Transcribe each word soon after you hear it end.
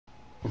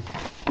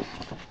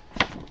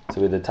So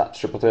we had the top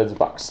triple threads,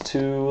 box 2,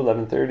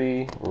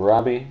 1130.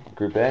 Robbie,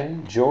 Group A.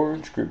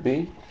 George, Group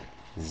B.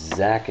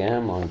 Zach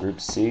M on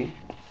Group C.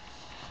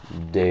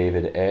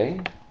 David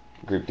A,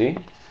 Group D.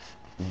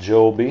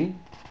 Joel B.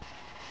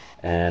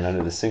 And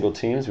under the single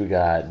teams, we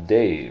got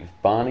Dave,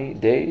 Bonnie,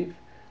 Dave,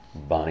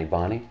 Bonnie,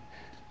 Bonnie,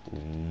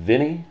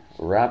 Vinny,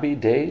 Robbie,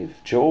 Dave,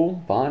 Joel,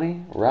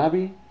 Bonnie,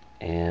 Robbie,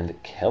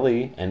 and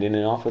Kelly, ending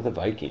it off with the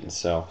Vikings.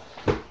 So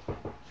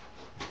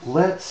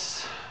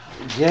let's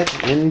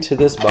get into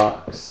this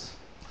box.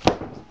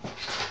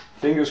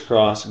 Fingers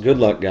crossed. Good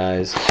luck,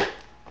 guys.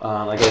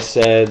 Like I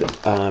said,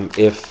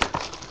 if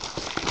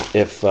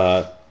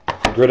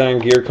Gridiron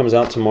Gear comes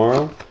out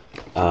tomorrow,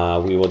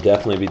 we will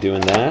definitely be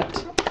doing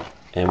that,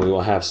 and we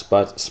will have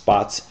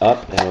spots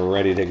up and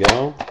ready to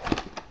go.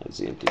 There's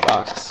the empty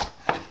box.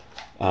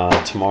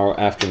 Tomorrow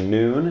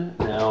afternoon.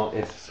 Now,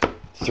 if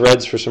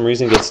Threads for some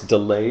reason gets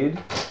delayed,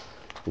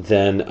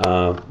 then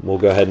we'll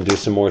go ahead and do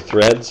some more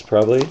Threads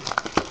probably.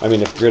 I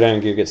mean, if Gridiron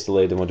Gear gets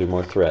delayed, then we'll do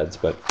more Threads,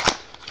 but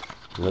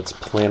let's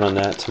plan on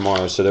that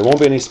tomorrow. So there won't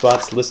be any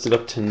spots listed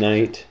up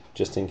tonight,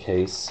 just in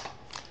case.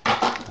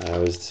 I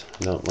always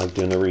don't like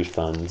doing the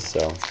refunds.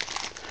 So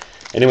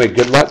anyway,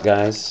 good luck,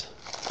 guys.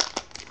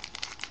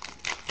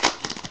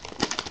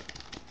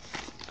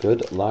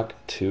 Good luck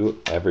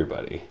to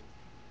everybody.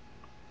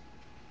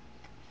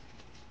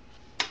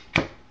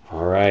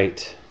 All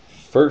right,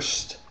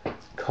 first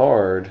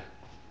card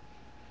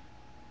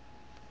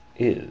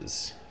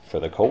is for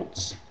the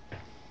Colts,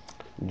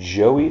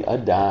 Joey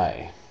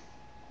Adai,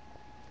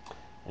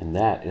 and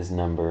that is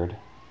numbered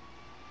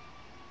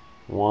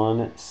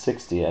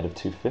 160 out of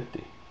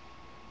 250.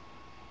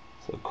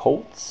 So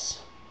Colts,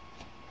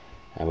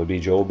 that would be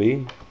Joel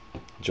B.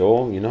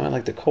 Joel, you know I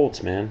like the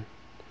Colts, man.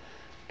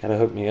 Gotta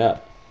hook me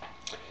up.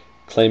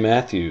 Clay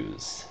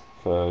Matthews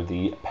for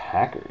the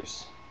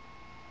Packers.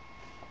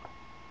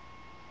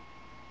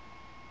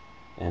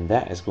 And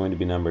that is going to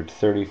be numbered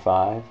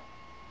 35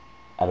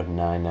 out of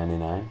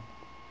 999.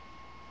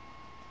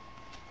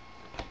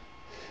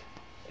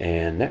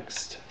 And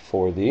next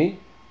for the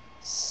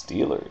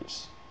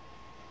Steelers.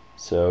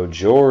 So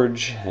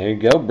George, there you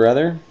go,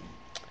 brother.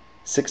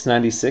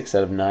 696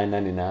 out of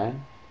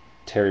 999.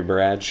 Terry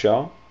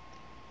Bradshaw.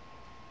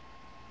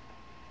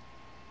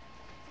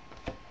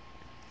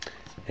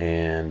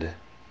 And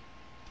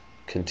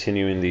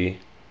continuing the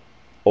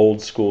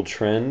old school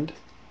trend,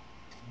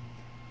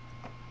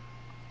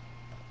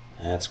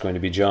 that's going to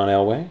be John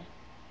Elway.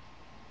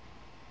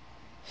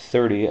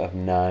 30 of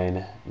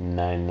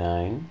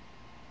 999.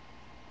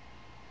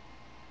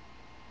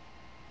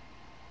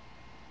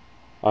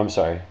 I'm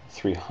sorry,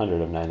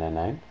 300 of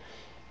 999.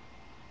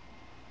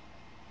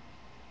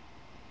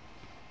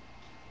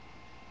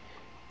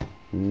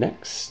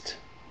 Next,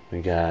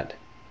 we got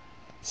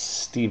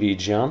Stevie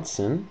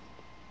Johnson.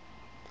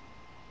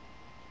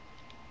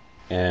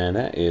 And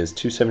that is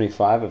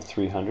 275 of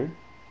 300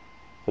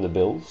 for the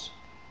Bills.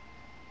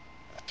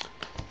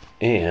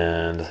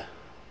 And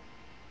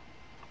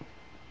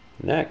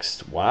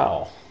next,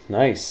 wow,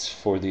 nice,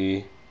 for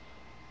the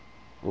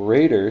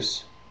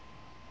Raiders,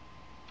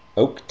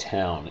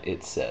 Oaktown,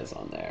 it says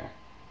on there.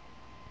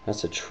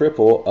 That's a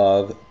triple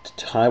of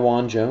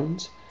Tywan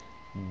Jones,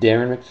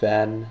 Darren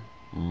McFadden,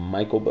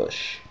 Michael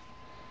Bush.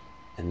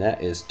 And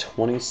that is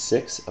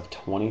 26 of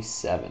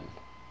 27.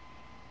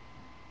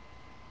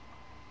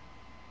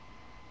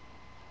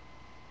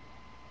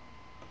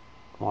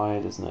 Why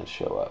doesn't that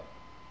show up?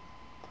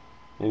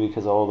 Maybe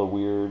because all the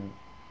weird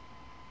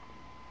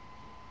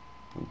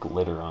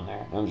glitter on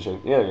there. I'm just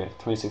joking. Yeah,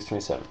 26,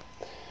 27.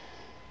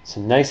 So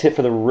nice hit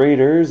for the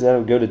Raiders. That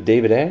would go to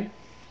David A.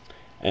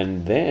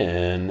 And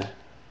then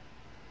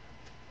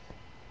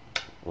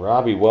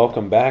Robbie,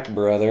 welcome back,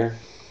 brother.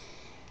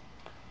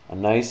 A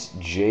nice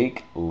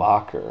Jake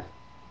Locker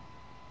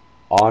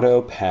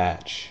auto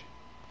patch.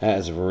 That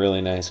is a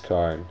really nice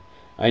card.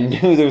 I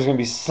knew there was going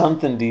to be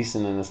something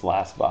decent in this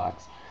last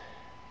box.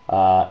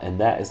 And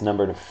that is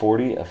numbered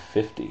 40 of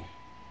 50.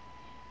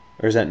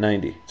 Or is that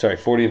 90? Sorry,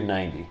 40 of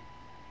 90.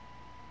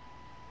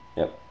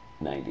 Yep,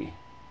 90.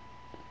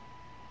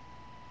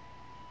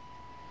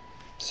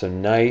 So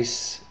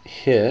nice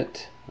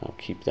hit. I'll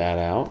keep that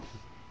out.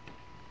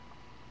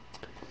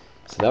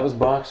 So that was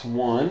box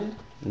one.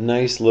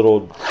 Nice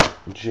little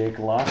Jake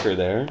Locker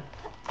there.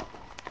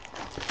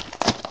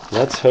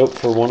 Let's hope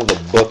for one of the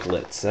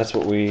booklets. That's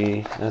what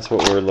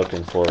we're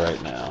looking for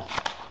right now.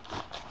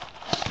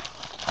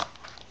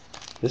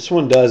 This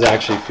one does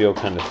actually feel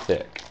kind of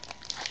thick.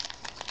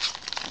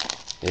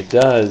 It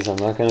does. I'm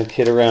not going to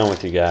kid around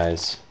with you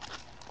guys.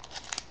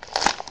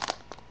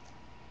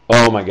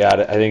 Oh my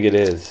God, I think it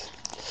is.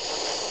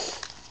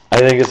 I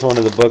think it's one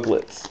of the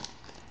booklets.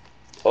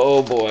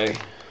 Oh boy.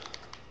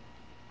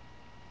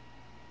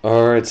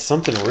 Or it's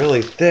something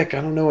really thick. I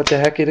don't know what the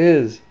heck it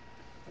is.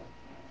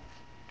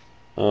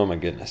 Oh my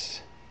goodness.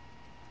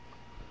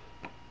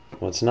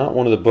 Well, it's not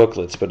one of the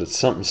booklets, but it's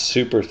something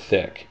super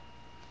thick.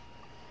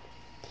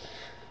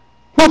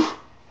 Whew!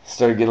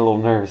 Started to get a little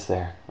nervous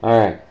there. All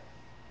right.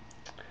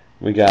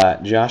 We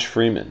got Josh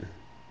Freeman,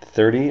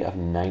 30 of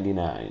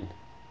 99.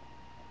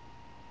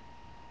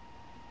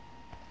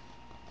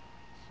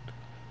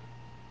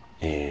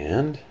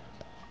 And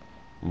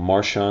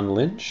Marshawn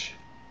Lynch,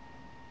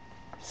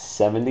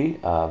 70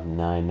 of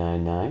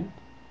 999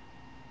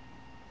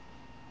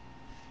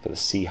 for the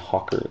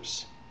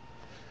Seahawkers.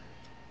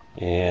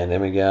 And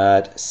then we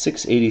got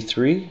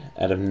 683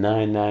 out of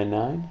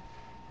 999,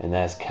 and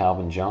that's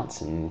Calvin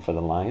Johnson for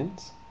the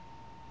Lions.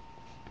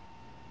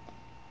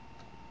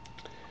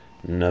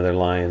 Another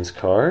Lions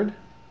card.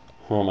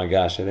 Oh my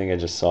gosh, I think I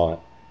just saw it.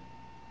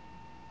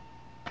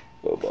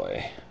 Oh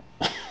boy.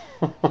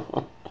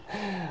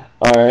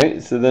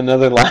 Alright, so then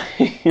another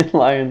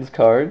Lions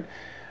card.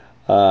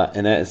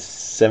 And that is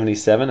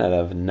 77 out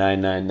of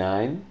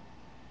 999.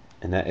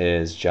 And that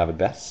is Javid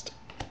Best.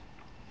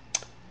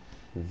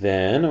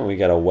 Then we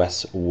got a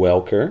Wes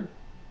Welker.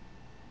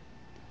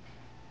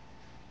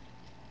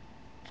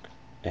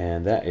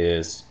 And that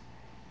is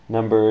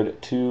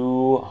numbered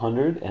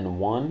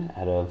 201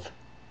 out of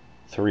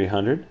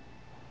 300.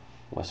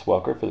 Wes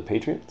Welker for the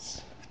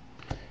Patriots.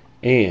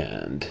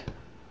 And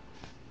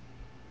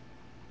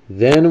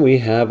then we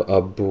have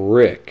a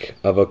brick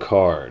of a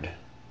card.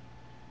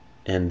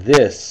 And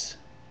this,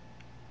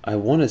 I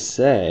want to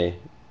say,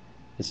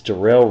 it's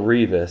Darrelle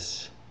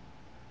Revis.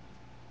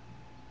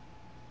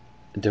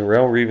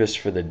 Darrelle Revis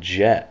for the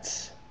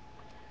Jets.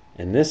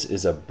 And this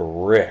is a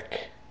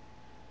brick.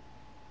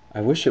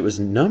 I wish it was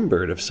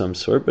numbered of some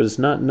sort, but it's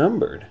not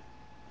numbered.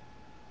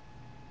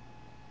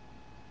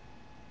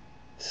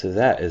 So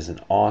that is an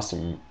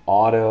awesome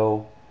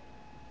auto,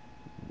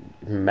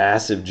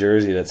 massive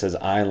jersey that says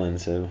Island,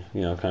 so,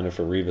 you know, kind of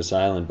for Revis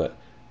Island, but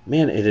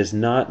man, it is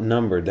not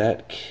numbered.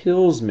 That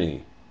kills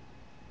me.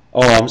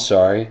 Oh, I'm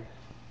sorry.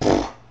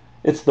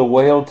 It's the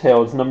whale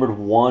tail. It's numbered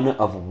 1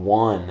 of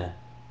 1.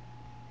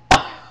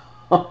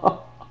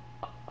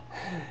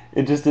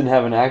 It just didn't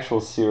have an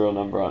actual serial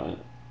number on it.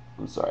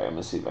 I'm sorry. I'm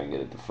going to see if I can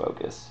get it to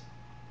focus.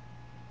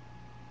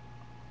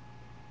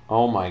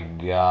 Oh my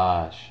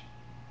gosh.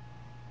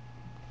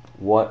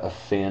 What a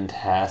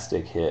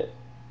fantastic hit.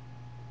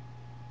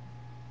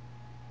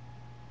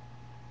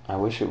 I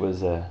wish it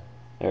was a...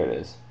 There it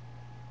is.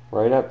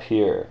 Right up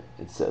here,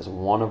 it says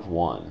 1 of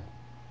 1.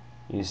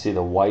 You see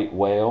the white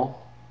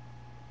whale?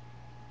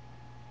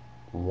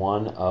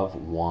 1 of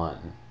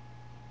 1.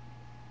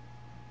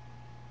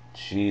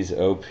 Jeez,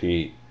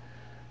 OP.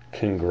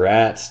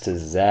 Congrats to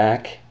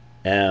Zach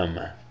M.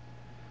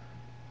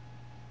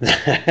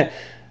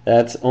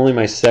 That's only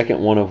my second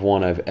 1 of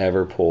 1 I've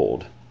ever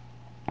pulled.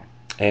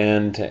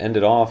 And to end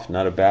it off,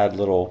 not a bad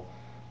little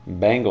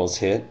Bengals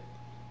hit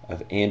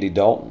of Andy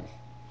Dalton.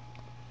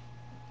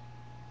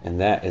 And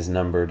that is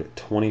numbered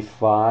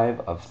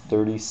 25 of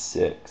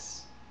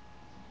 36.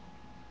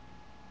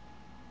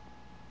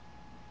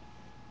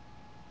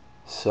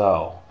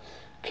 So,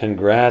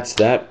 congrats.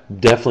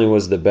 That definitely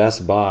was the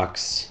best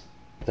box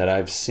that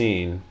I've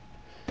seen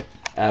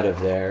out of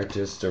there.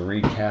 Just to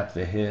recap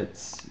the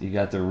hits, you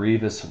got the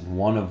Revis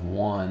 1 of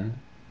 1,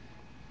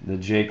 the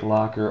Jake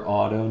Locker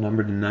auto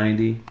numbered to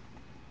 90,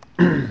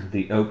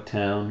 the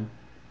Oaktown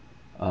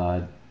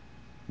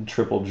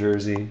triple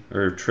jersey,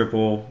 or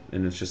triple,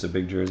 and it's just a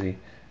big jersey,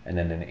 and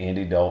then an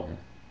Andy Dalton.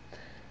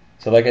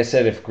 So like I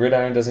said, if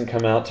Gridiron doesn't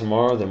come out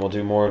tomorrow, then we'll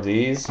do more of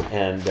these.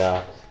 And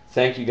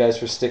thank you guys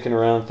for sticking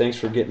around. Thanks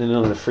for getting in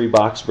on the free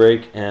box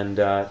break, and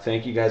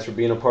thank you guys for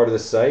being a part of the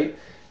site.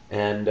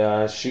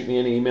 And shoot me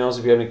any emails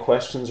if you have any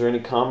questions or any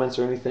comments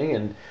or anything,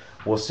 and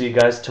we'll see you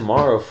guys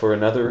tomorrow for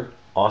another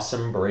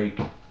awesome break.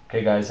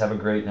 Okay guys, have a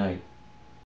great night.